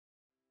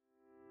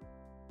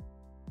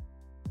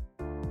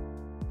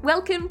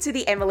Welcome to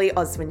the Emily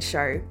Osmond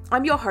Show.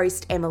 I'm your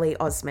host, Emily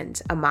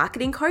Osmond, a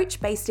marketing coach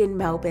based in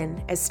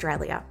Melbourne,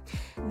 Australia.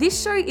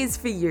 This show is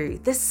for you,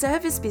 the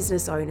service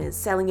business owners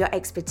selling your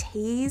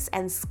expertise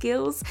and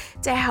skills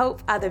to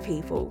help other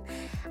people.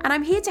 And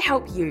I'm here to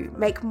help you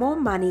make more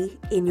money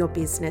in your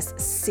business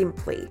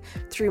simply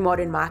through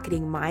modern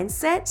marketing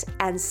mindset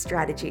and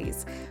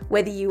strategies.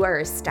 Whether you are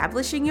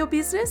establishing your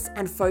business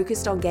and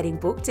focused on getting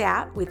booked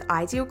out with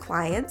ideal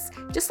clients,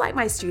 just like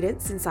my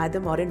students inside the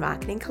Modern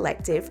Marketing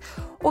Collective,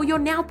 or you're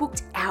now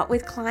booked out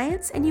with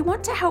clients and you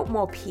want to help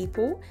more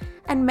people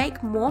and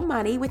make more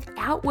money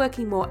without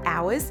working more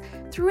hours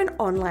through an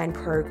online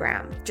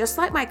program, just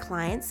like my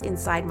clients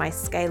inside my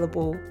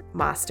Scalable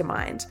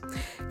Mastermind.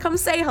 Come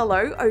say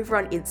hello over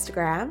on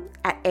Instagram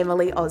at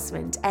Emily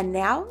Osmond. And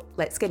now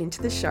let's get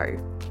into the show.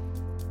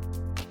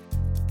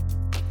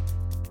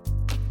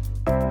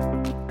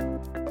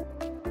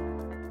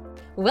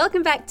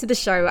 Welcome back to the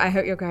show. I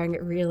hope you're going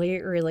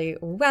really, really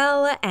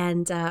well.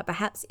 And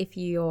perhaps if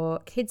your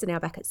kids are now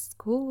back at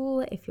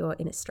school, if you're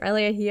in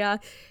Australia here,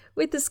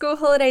 with the school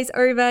holidays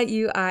over,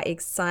 you are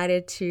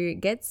excited to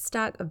get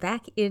stuck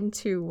back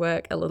into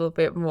work a little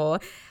bit more.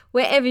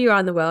 Wherever you are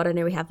in the world, I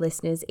know we have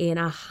listeners in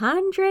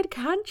 100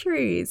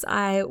 countries.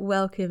 I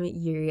welcome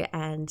you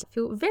and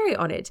feel very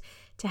honored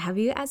to have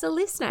you as a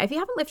listener. If you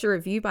haven't left a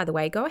review, by the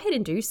way, go ahead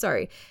and do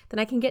so. Then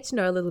I can get to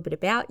know a little bit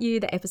about you,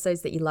 the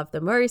episodes that you love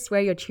the most,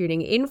 where you're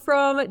tuning in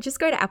from. Just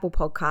go to Apple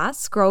Podcasts,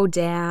 scroll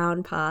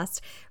down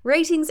past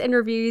ratings and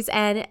reviews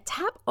and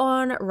tap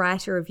on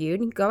write a review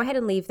and go ahead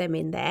and leave them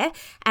in there.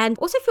 And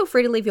also feel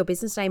free to leave your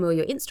business name or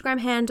your Instagram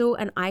handle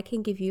and I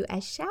can give you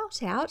a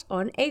shout out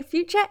on a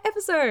future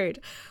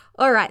episode.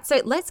 All right, so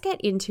let's get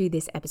into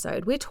this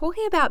episode. We're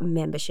talking about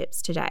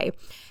memberships today,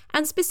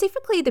 and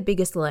specifically the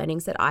biggest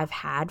learnings that I've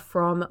had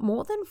from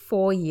more than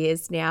 4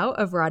 years now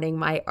of running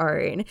my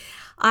own.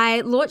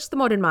 I launched the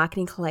Modern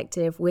Marketing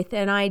Collective with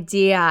an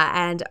idea,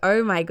 and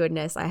oh my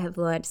goodness, I have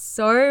learned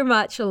so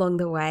much along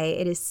the way.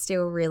 It is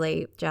still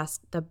really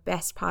just the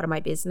best part of my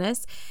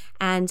business,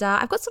 and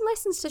I've got some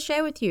lessons to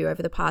share with you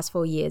over the past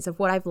 4 years of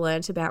what I've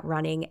learned about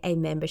running a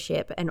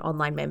membership, an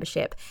online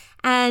membership,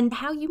 and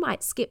how you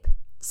might skip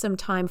some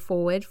time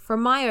forward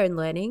from my own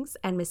learnings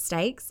and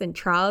mistakes and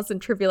trials and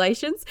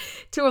tribulations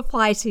to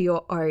apply to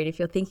your own if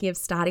you're thinking of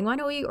starting one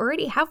or you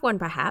already have one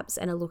perhaps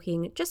and are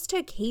looking just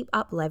to keep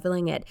up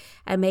leveling it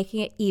and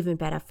making it even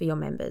better for your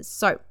members.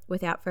 So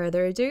without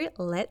further ado,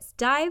 let's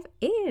dive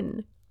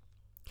in.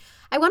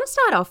 I want to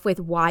start off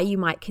with why you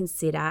might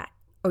consider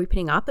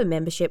opening up a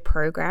membership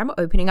program,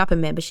 opening up a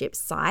membership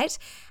site,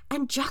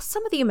 and just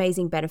some of the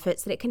amazing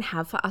benefits that it can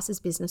have for us as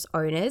business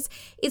owners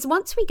is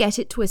once we get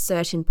it to a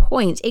certain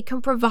point, it can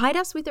provide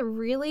us with a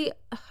really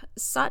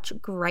such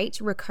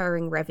great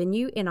recurring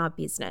revenue in our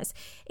business.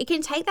 It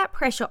can take that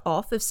pressure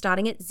off of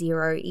starting at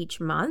zero each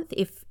month.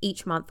 If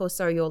each month or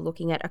so you're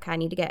looking at, okay, I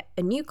need to get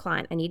a new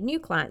client, I need new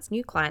clients,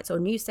 or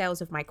new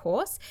sales of my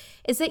course,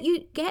 is that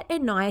you get a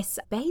nice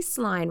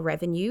baseline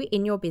revenue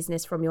in your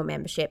business from your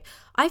membership.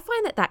 I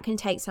find that that can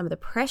take some of the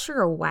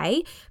pressure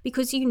away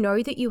because you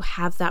know that you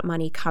have that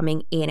money coming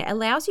in. It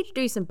allows you to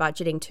do some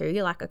budgeting too.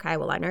 You're like, okay,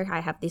 well, I know I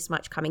have this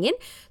much coming in,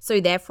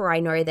 so therefore I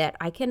know that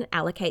I can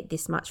allocate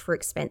this much for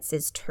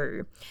expenses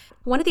too.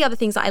 One of the other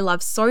things that I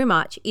love so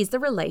much is the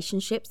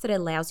relationships that it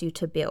allows you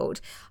to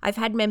build. I've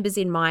had members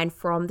in mind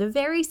from the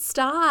very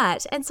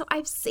start, and so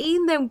I've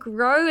seen them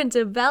grow and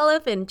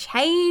develop and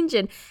change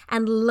and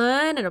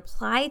learn and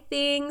apply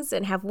things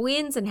and have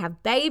wins and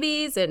have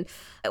babies and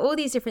all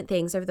these different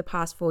things over the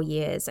past 4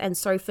 years. And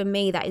so for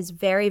me, that is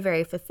very,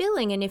 very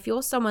fulfilling. And if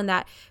you're someone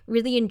that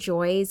really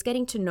enjoys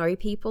getting to know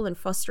people and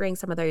fostering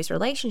some of those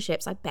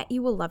relationships, I bet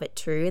you will love it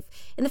too.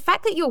 And the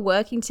fact that you're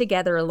working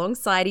together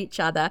alongside each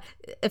other,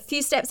 a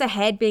few steps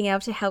ahead, being able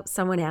to help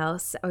someone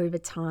else over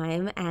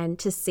time and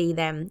to see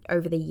them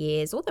over the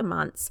years or the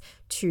months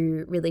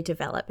to really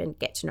develop and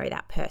get to know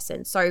that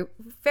person. So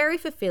very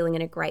fulfilling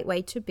and a great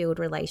way to build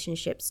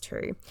relationships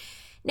too.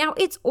 Now,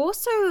 it's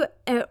also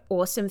an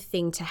awesome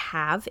thing to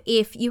have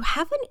if you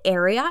have an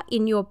area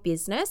in your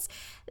business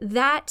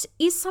that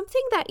is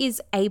something that is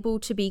able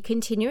to be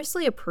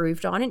continuously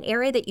improved on, an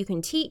area that you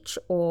can teach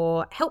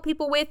or help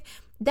people with,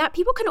 that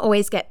people can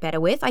always get better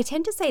with. I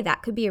tend to say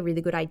that could be a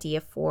really good idea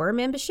for a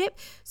membership.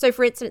 So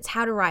for instance,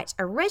 how to write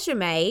a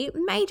resume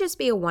may just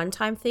be a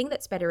one-time thing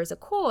that's better as a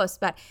course,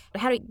 but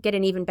how to get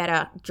an even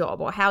better job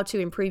or how to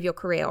improve your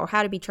career or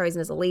how to be chosen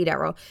as a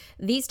leader or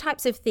these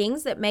types of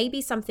things that may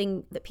be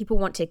something that people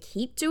want to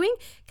keep doing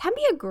can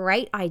be a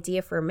great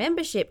idea for a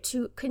membership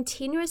to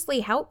continuously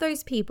help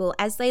those people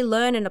as they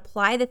learn and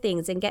apply the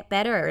things and get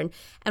better and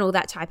all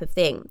that type of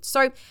thing.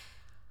 So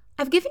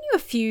I've given you a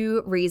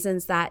few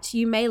reasons that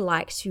you may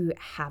like to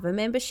have a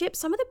membership,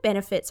 some of the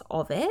benefits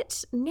of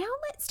it. Now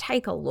let's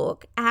take a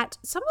look at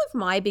some of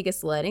my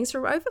biggest learnings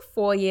from over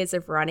 4 years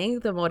of running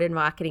the Modern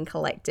Marketing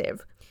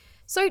Collective.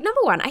 So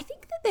number one, I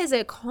think that there's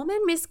a common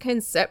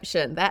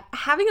misconception that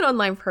having an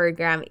online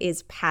program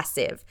is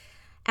passive.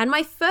 And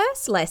my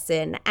first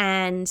lesson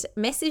and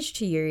message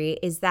to you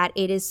is that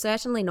it is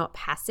certainly not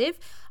passive.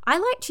 I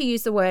like to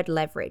use the word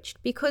leveraged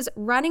because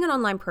running an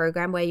online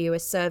program where you are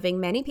serving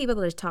many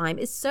people at a time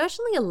is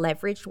certainly a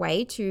leveraged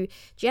way to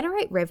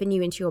generate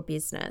revenue into your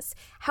business.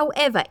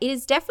 However, it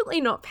is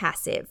definitely not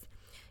passive.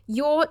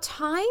 Your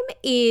time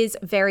is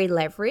very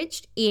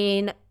leveraged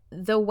in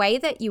the way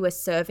that you are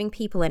serving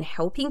people and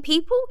helping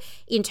people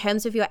in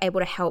terms of you're able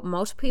to help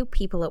multiple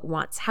people at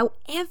once.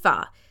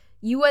 However,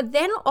 you are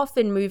then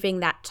often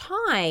moving that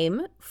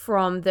time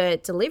from the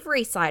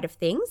delivery side of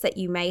things that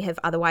you may have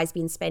otherwise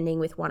been spending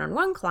with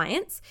one-on-one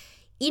clients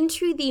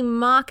into the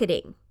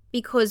marketing,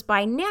 because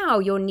by now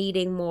you're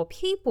needing more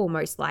people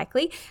most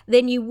likely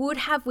than you would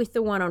have with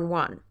the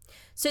one-on-one.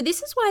 So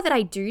this is why that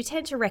I do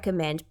tend to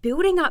recommend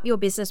building up your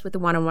business with the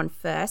one-on-one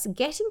first,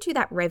 getting to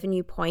that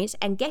revenue point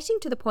and getting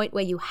to the point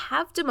where you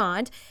have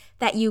demand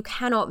that you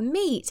cannot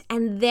meet.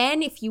 And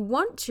then if you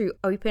want to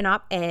open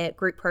up a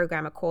group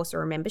program, a course,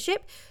 or a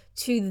membership,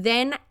 to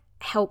then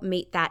help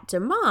meet that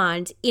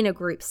demand in a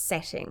group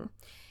setting.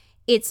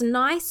 It's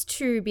nice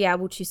to be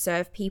able to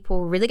serve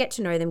people, really get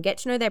to know them, get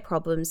to know their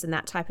problems and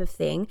that type of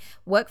thing,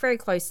 work very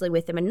closely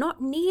with them and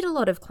not need a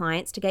lot of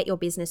clients to get your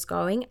business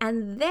going.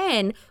 And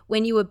then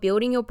when you are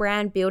building your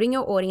brand, building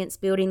your audience,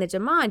 building the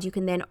demand, you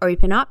can then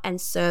open up and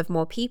serve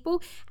more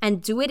people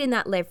and do it in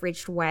that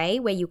leveraged way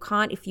where you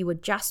can't, if you were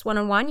just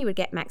one-on-one, you would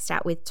get maxed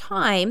out with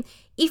time.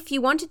 If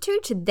you wanted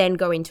to then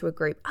go into a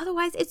group.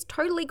 Otherwise, it's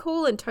totally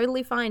cool and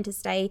totally fine to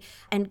stay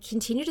and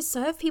continue to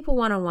serve people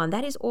one-on-one.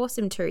 That is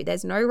awesome too.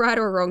 There's no right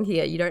or wrong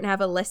here. You don't have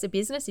a lesser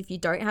business if you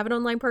don't have an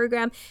online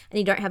program, and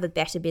you don't have a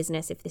better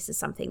business if this is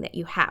something that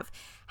you have.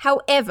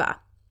 However,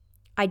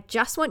 I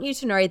just want you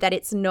to know that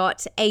it's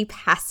not a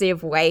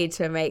passive way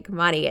to make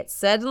money. It's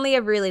certainly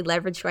a really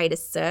leveraged way to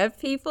serve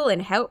people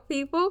and help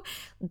people,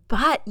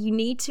 but you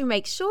need to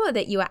make sure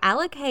that you are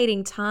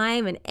allocating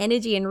time and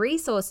energy and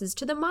resources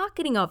to the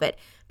marketing of it,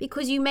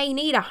 because you may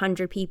need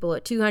 100 people or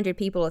 200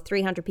 people or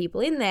 300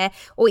 people in there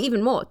or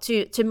even more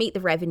to meet the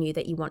revenue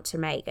that you want to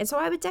make. And so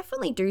I would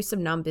definitely do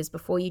some numbers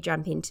before you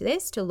jump into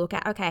this to look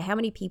at, okay, how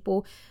many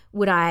people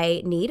would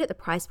I need at the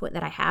price point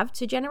that I have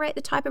to generate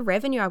the type of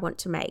revenue I want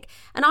to make?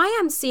 And I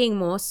am seeing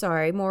more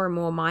and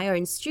more my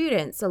own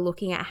students are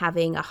looking at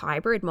having a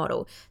hybrid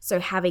model.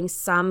 So having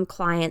some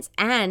clients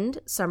and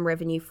some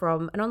revenue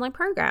from an online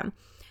program.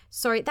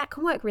 So that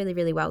can work really,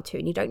 really well too.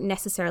 And you don't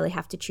necessarily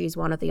have to choose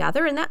one or the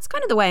other. And that's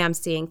kind of the way I'm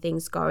seeing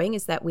things going,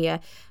 is that we are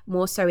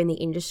more so in the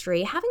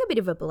industry having a bit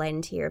of a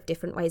blend here of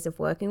different ways of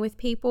working with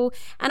people.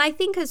 And I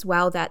think as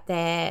well that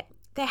there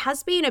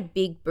has been a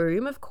big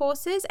boom of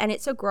courses and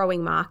it's a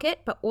growing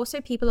market, but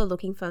also people are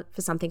looking for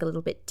something a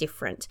little bit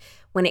different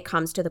when it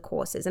comes to the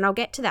courses. And I'll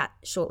get to that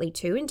shortly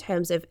too in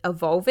terms of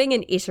evolving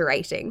and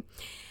iterating.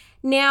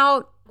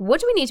 Now, what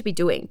do we need to be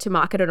doing to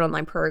market an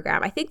online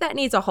program? I think that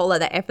needs a whole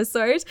other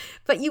episode,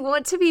 but you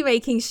want to be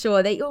making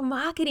sure that you're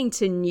marketing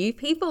to new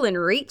people and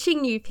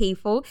reaching new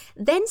people,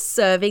 then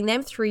serving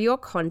them through your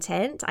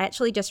content. I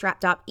actually just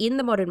wrapped up in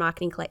the Modern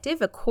Marketing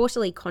Collective a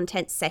quarterly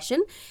content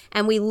session,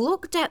 and we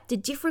looked at the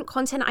different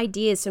content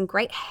ideas, some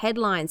great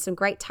headlines, some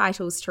great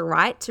titles to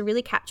write to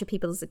really capture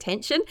people's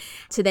attention,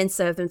 to then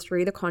serve them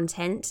through the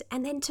content,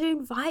 and then to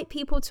invite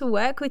people to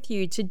work with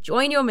you, to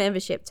join your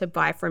membership, to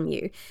buy from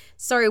you.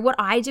 So what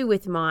I do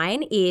with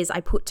mine is I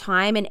put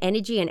time and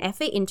energy and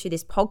effort into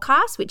this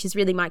podcast, which is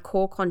really my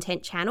core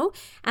content channel.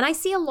 And I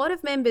see a lot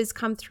of members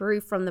come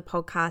through from the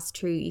podcast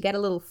too. You get a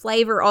little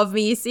flavor of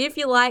me. You see if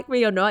you like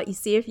me or not. You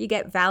see if you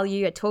get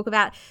value. I talk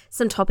about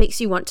some topics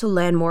you want to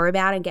learn more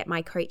about and get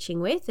my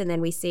coaching with. And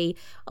then we see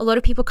a lot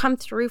of people come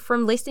through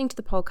from listening to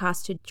the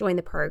podcast to join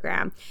the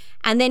program.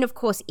 And then, of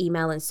course,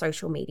 email and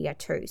social media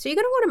too. So you're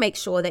going to want to make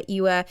sure that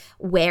you are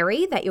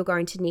wary that you're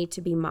going to need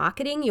to be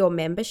marketing your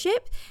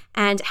membership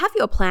and have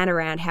your plan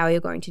around how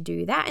you're going to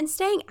do that, and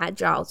staying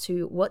agile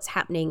to what's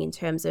happening in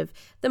terms of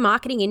the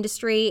marketing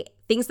industry,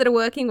 things that are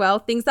working well,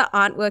 things that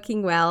aren't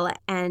working well,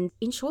 and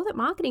ensure that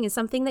marketing is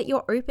something that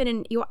you're open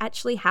and you're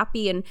actually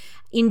happy and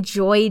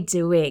enjoy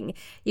doing.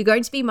 You're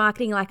going to be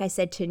marketing, like I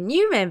said, to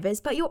new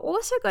members, but you're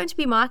also going to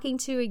be marketing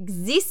to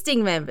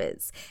existing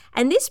members.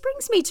 And this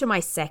brings me to my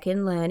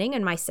second learning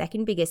and my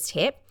second biggest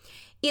tip,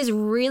 is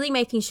really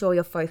making sure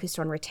you're focused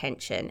on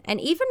retention,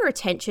 and even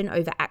retention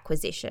over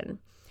acquisition.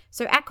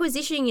 So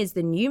acquisition is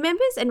the new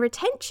members and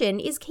retention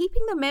is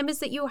keeping the members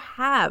that you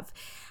have.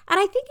 And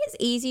I think it's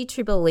easy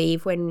to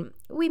believe when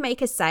we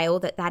make a sale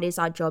that is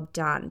our job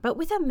done. But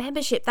with a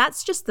membership,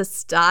 that's just the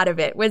start of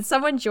it. When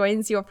someone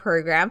joins your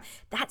program,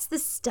 that's the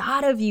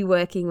start of you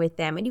working with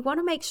them. And you want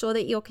to make sure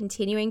that you're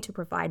continuing to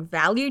provide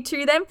value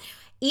to them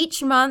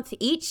each month,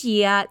 each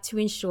year, to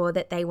ensure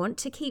that they want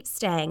to keep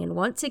staying and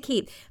want to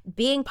keep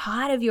being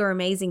part of your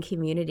amazing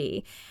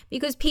community.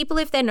 Because people,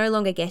 if they're no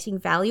longer getting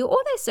value or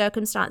their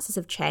circumstances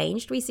have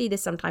changed, we see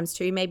this sometimes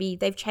too, maybe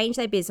they've changed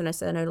their business,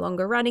 they're no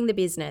longer running the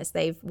business,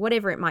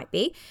 whatever it might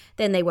be,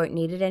 then they won't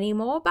need it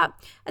anymore. But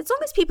as long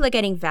as people are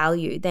getting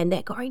value, then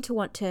they're going to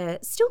want to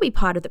still be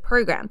part of the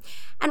program.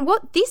 And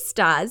what this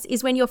does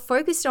is when you're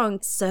focused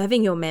on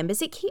serving your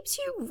members, it keeps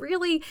you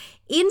really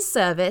in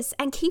service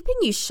and keeping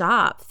you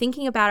sharp,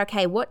 thinking about,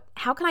 okay,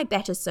 how can I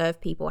better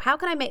serve people? How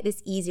can I make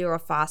this easier or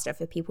faster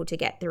for people to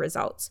get the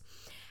results?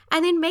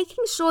 And then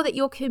making sure that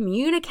you're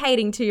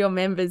communicating to your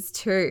members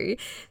too.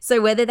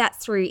 So whether that's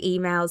through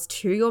emails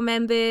to your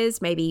members,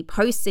 maybe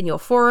posts in your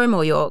forum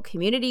or your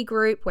community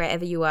group,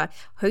 wherever you are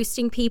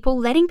hosting people,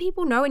 letting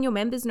people know and your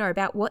members know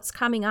about what's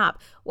coming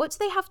up. What do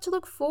they have to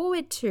look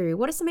forward to?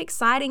 What are some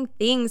exciting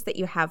things that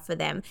you have for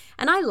them?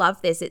 And I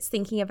love this. It's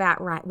thinking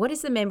about, right, what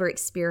is the member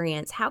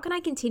experience? How can I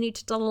continue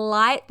to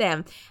delight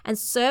them and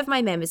serve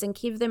my members and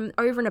give them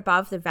over and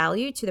above the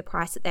value to the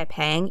price that they're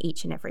paying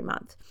each and every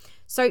month?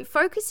 So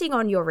focusing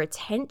on your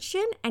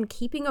retention and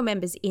keeping your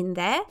members in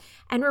there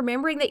and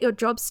remembering that your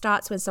job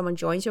starts when someone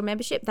joins your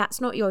membership. That's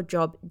not your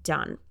job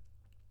done.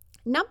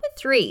 Number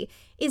 3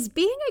 is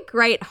being a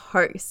great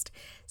host.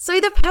 So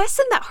the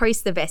person that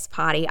hosts the best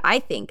party, I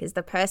think, is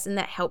the person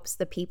that helps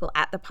the people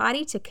at the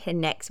party to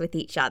connect with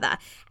each other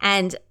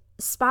and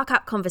spark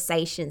up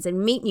conversations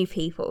and meet new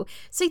people.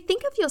 So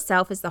think of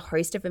yourself as the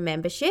host of a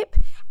membership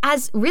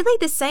as really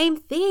the same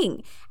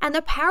thing. And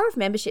the power of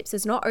memberships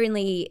is not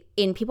only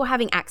in people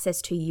having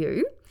access to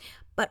you,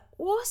 but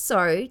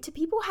also to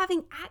people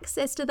having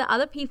access to the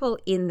other people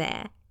in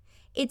there.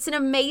 It's an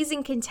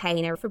amazing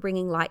container for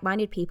bringing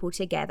like-minded people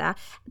together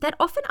that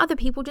often other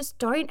people just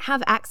don't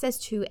have access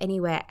to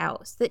anywhere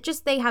else. That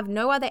just they have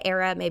no other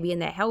area, maybe in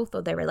their health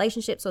or their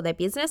relationships or their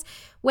business,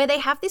 where they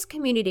have this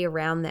community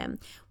around them,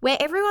 where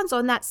everyone's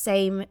on that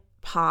same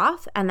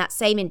path and that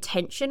same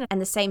intention and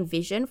the same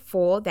vision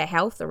for their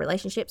health or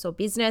relationships or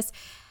business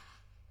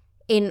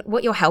in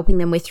what you're helping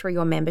them with through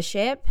your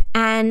membership.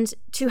 And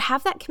to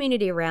have that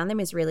community around them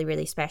is really,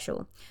 really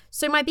special.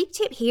 So my big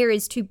tip here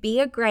is to be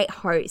a great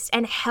host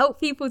and help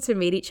people to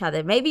meet each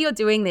other. Maybe you're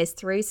doing this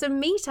through some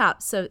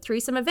meetups, so through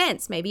some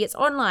events, maybe it's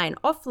online,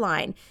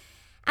 offline.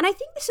 And I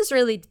think this is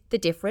really the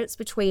difference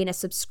between a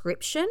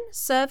subscription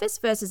service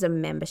versus a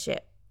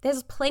membership.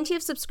 There's plenty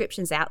of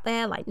subscriptions out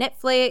there like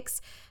Netflix,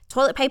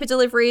 toilet paper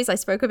deliveries. I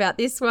spoke about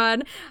this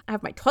one. I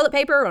have my toilet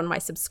paper on my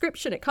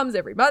subscription. It comes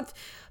every month.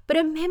 But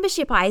a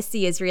membership I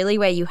see is really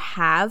where you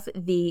have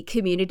the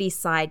community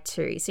side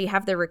too. So you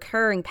have the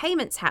recurring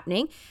payments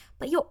happening,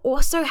 but you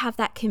also have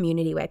that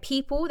community where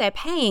people, they're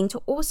paying to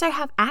also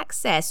have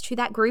access to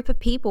that group of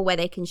people where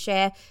they can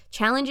share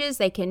challenges,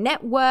 they can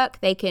network,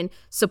 they can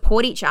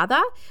support each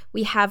other.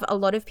 We have a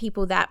lot of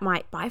people that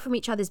might buy from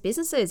each other's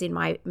businesses in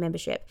my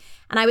membership.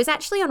 And I was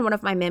actually on one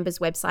of my members'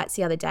 websites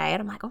the other day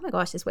and I'm like, oh my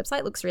gosh, this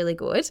website looks really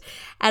good.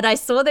 And I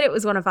saw that it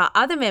was one of our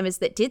other members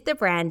that did the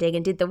branding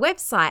and did the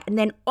website. And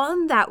then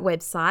on that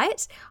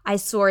website, I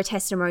saw a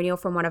testimonial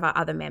from one of our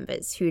other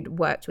members who'd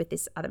worked with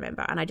this other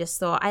member. And I just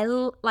thought,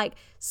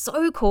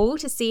 so cool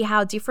to see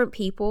how different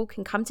people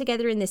can come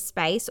together in this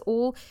space,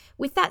 all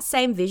with that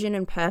same vision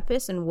and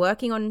purpose and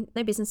working on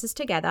their businesses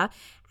together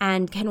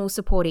and can all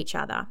support each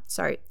other.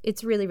 So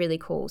it's really, really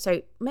cool.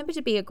 So remember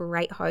to be a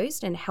great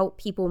host and help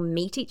people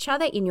meet each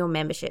other in your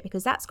membership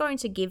because that's going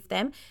to give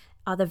them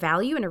other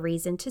value and a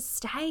reason to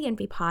stay and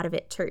be part of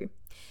it too.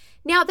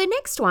 Now, the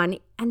next one,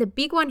 and the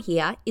big one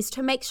here, is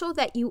to make sure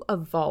that you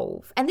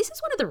evolve. And this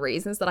is one of the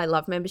reasons that I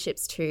love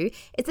memberships too,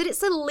 is that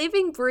it's a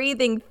living,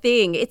 breathing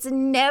thing. It's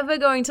never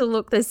going to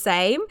look the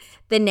same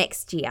the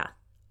next year.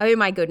 Oh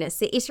my goodness,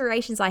 the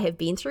iterations I have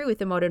been through with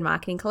the Modern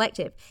Marketing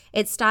Collective.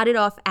 It started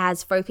off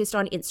as focused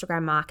on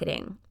Instagram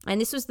marketing. And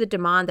this was the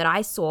demand that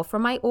I saw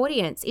from my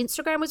audience.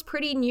 Instagram was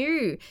pretty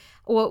new,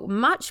 or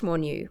much more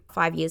new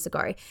 5 years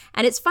ago.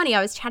 And it's funny,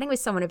 I was chatting with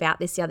someone about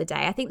this the other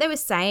day. I think they were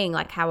saying,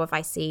 how have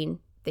I seen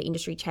the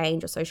industry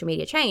change or social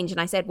media change? And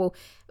I said, well,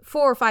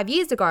 4 or 5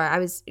 years ago, I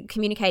was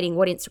communicating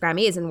what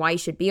Instagram is and why you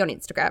should be on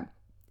Instagram.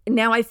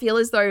 Now I feel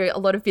as though a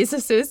lot of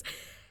businesses,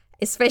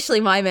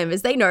 especially my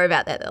members, they know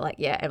about that. They're like,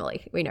 yeah,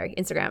 Emily, we know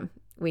Instagram,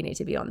 we need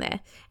to be on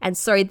there. And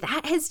so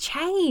that has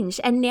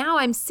changed. And now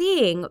I'm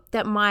seeing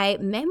that my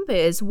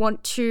members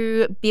want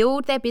to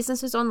build their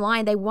businesses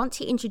online. They want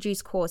to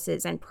introduce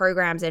courses and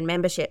programs and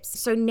memberships.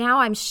 So now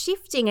I'm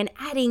shifting and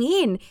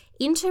adding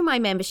into my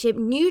membership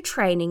new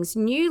trainings,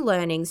 new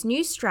learnings,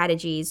 new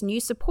strategies, new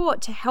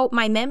support to help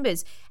my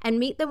members and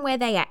meet them where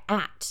they are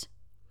at.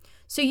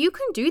 So you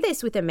can do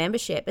this with a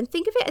membership and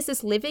think of it as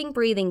this living,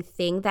 breathing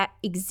thing that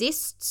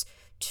exists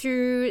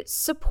to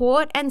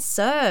support and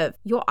serve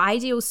your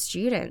ideal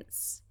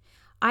students.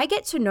 I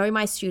get to know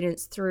my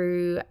students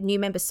through new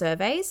member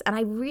surveys and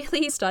I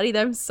really study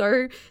them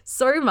so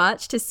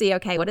much to see,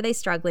 okay, what are they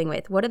struggling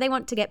with? What do they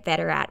want to get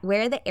better at?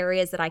 Where are the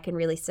areas that I can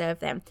really serve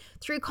them?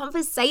 Through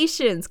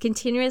conversations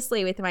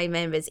continuously with my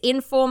members,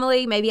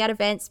 informally, maybe at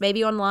events,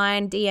 maybe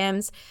online,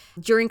 DMs,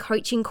 during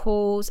coaching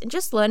calls, and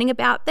just learning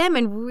about them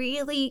and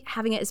really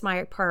having it as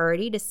my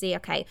priority to see,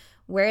 okay,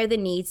 where are the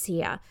needs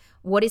here?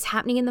 What is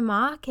happening in the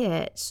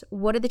market?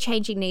 What are the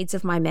changing needs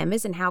of my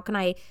members and how can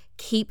I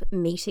keep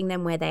meeting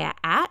them where they are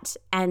at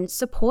and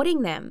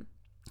supporting them?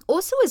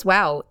 Also as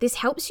well, this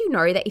helps you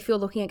know that if you're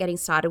looking at getting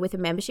started with a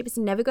membership, it's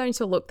never going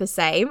to look the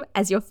same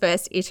as your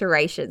first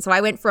iteration. So I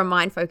went from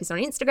mine focused on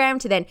Instagram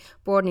to then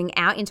broadening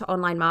out into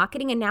online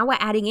marketing. And now we're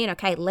adding in,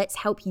 okay, let's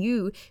help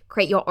you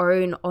create your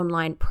own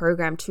online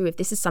program too. If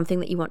this is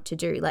something that you want to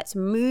do, let's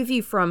move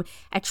you from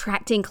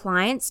attracting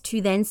clients to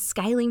then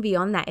scaling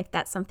beyond that if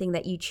that's something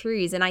that you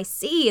choose. And I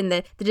see in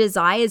the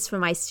desires for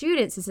my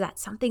students is that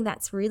something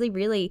that's really,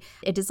 really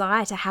a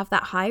desire to have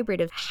that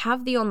hybrid of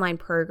have the online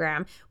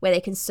program where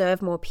they can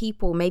serve more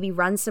people, maybe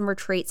run some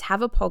retreats,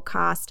 have a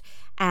podcast,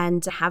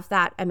 and have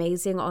that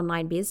amazing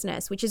online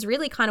business, which is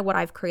really kind of what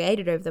I've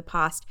created over the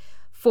past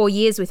 4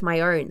 years with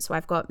my own. So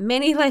I've got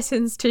many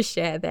lessons to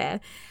share there.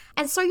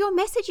 And so your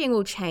messaging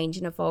will change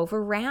and evolve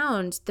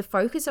around the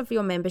focus of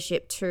your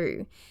membership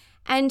too.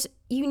 And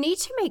you need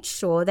to make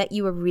sure that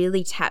you are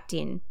really tapped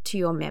in to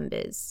your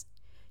members,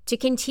 to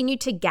continue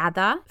to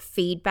gather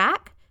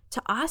feedback,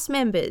 to ask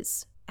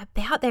members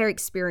about their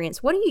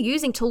experience. What are you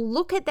using? To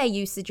look at their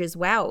usage as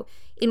well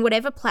in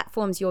whatever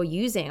platforms you're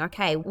using.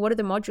 Okay, what are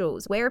the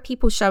modules? Where are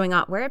people showing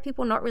up? Where are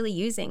people not really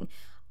using?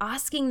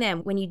 Asking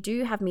them when you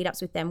do have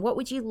meetups with them, what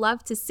would you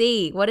love to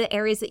see? What are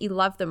areas that you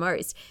love the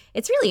most?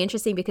 It's really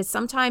interesting because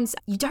sometimes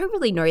you don't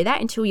really know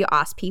that until you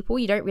ask people.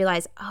 You don't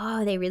realize,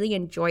 oh, they really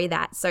enjoy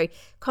that. So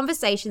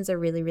conversations are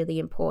really, really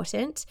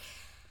important.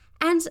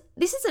 And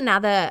this is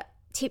another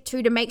tip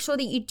too, to make sure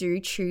that you do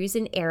choose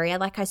an area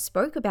like I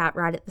spoke about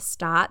right at the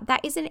start,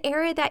 that is an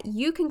area that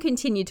you can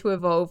continue to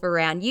evolve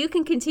around. You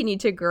can continue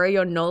to grow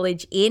your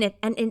knowledge in,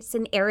 and it's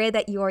an area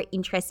that you're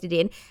interested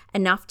in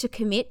enough to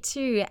commit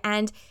to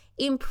and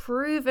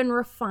improve and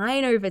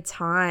refine over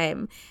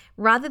time,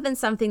 rather than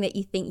something that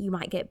you think you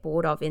might get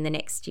bored of in the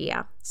next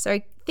year. So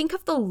think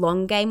of the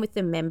long game with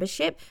the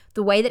membership,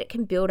 the way that it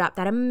can build up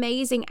that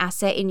amazing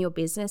asset in your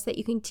business that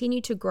you continue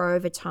to grow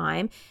over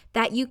time,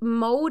 that you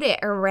mold it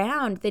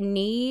around the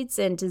needs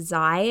and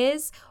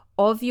desires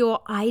of your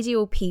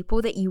ideal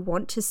people that you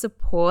want to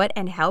support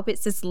and help.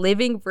 It's this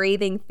living,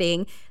 breathing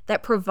thing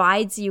that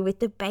provides you with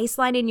the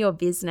baseline in your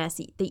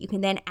business that you can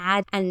then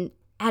add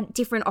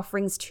different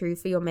offerings too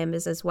for your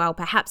members as well.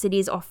 Perhaps it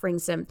is offering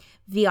some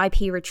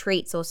VIP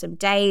retreats or some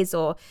days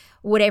or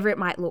whatever it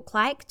might look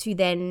like to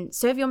then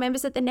serve your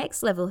members at the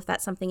next level if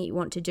that's something that you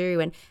want to do.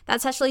 And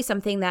that's actually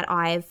something that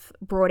I've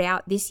brought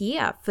out this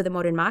year for the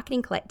Modern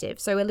Marketing Collective.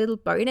 So a little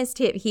bonus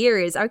tip here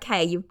is,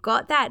 okay, you've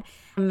got that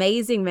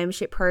amazing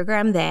membership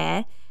program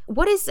there.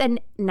 What is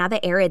another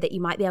area that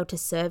you might be able to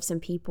serve some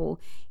people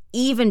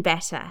even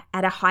better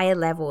at a higher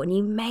level? And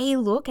you may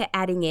look at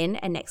adding in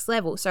a next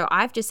level. So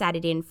I've just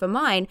added in for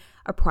mine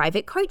a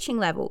private coaching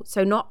level.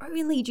 So not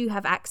only do you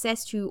have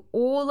access to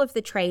all of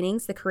the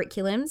trainings, the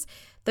curriculums,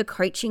 the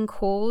coaching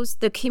calls,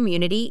 the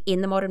community in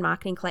the Modern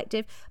Marketing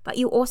Collective, but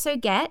you also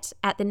get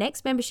at the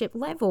next membership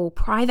level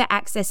private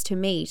access to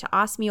me, to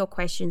ask me your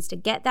questions, to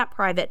get that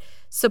private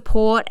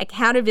support,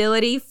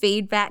 accountability,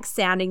 feedback,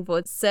 sounding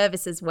board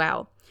service as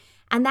well.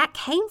 And that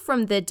came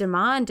from the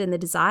demand and the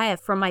desire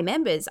from my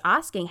members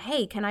asking,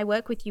 hey, can I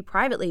work with you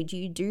privately? Do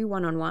you do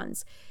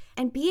one-on-ones?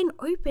 And being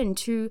open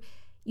to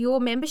your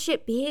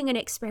membership being an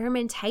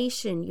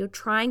experimentation. You're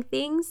trying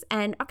things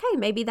and, okay,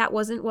 maybe that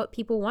wasn't what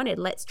people wanted.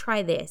 Let's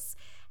try this.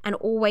 And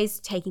always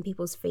taking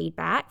people's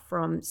feedback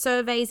from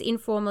surveys,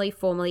 informally,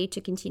 formally,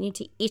 to continue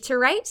to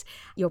iterate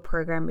your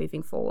program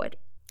moving forward.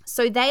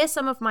 So they are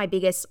some of my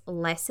biggest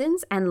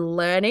lessons and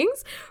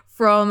learnings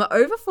from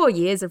over 4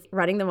 years of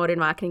running the Modern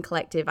Marketing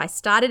Collective. I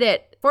started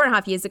it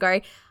 4.5 years ago.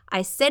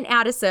 I sent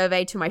out a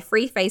survey to my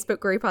free Facebook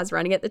group I was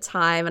running at the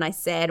time, and I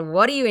said,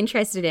 what are you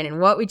interested in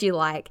and what would you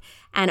like?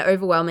 And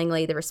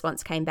overwhelmingly, the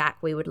response came back,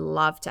 we would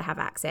love to have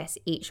access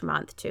each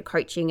month to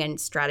coaching and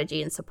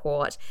strategy and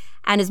support.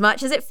 And as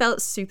much as it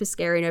felt super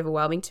scary and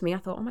overwhelming to me, I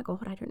thought, oh my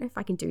God, I don't know if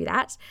I can do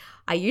that.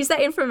 I used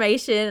that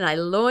information and I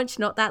launched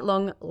not that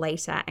long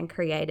later and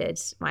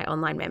created my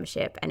online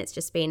membership. And it's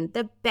just been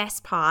the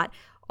best part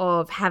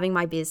of having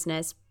my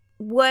business,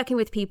 working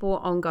with people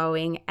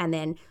ongoing, and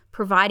then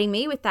providing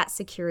me with that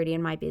security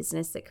in my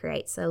business that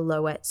creates a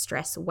lower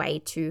stress way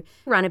to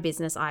run a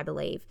business, I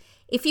believe.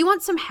 If you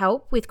want some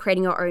help with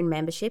creating your own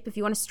membership, if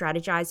you want to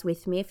strategize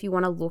with me, if you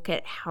want to look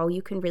at how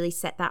you can really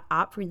set that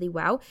up really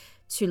well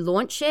to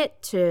launch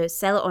it, to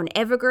sell it on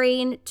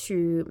Evergreen,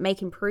 to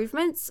make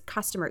improvements,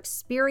 customer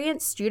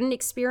experience, student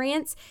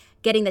experience,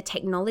 getting the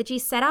technology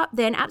set up,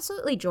 then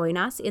absolutely join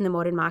us in the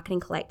Modern Marketing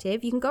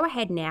Collective. You can go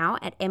ahead now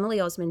at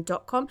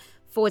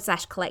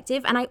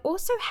emilyosmond.com/collective. And I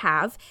also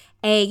have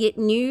a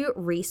new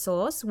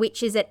resource,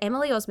 which is at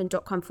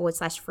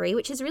emilyosmond.com/free,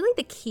 which is really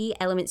the key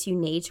elements you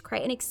need to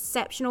create an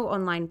exceptional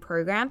online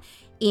program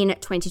in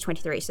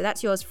 2023. So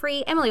that's yours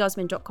free,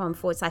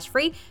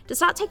 emilyosmond.com/free, to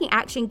start taking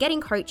action,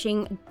 getting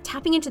coaching,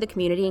 tapping into the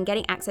community, and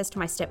getting access to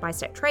my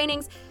step-by-step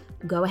trainings.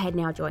 Go ahead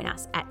now, join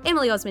us at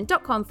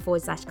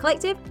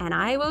emilyosmond.com/collective, and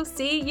I will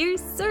see you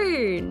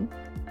soon.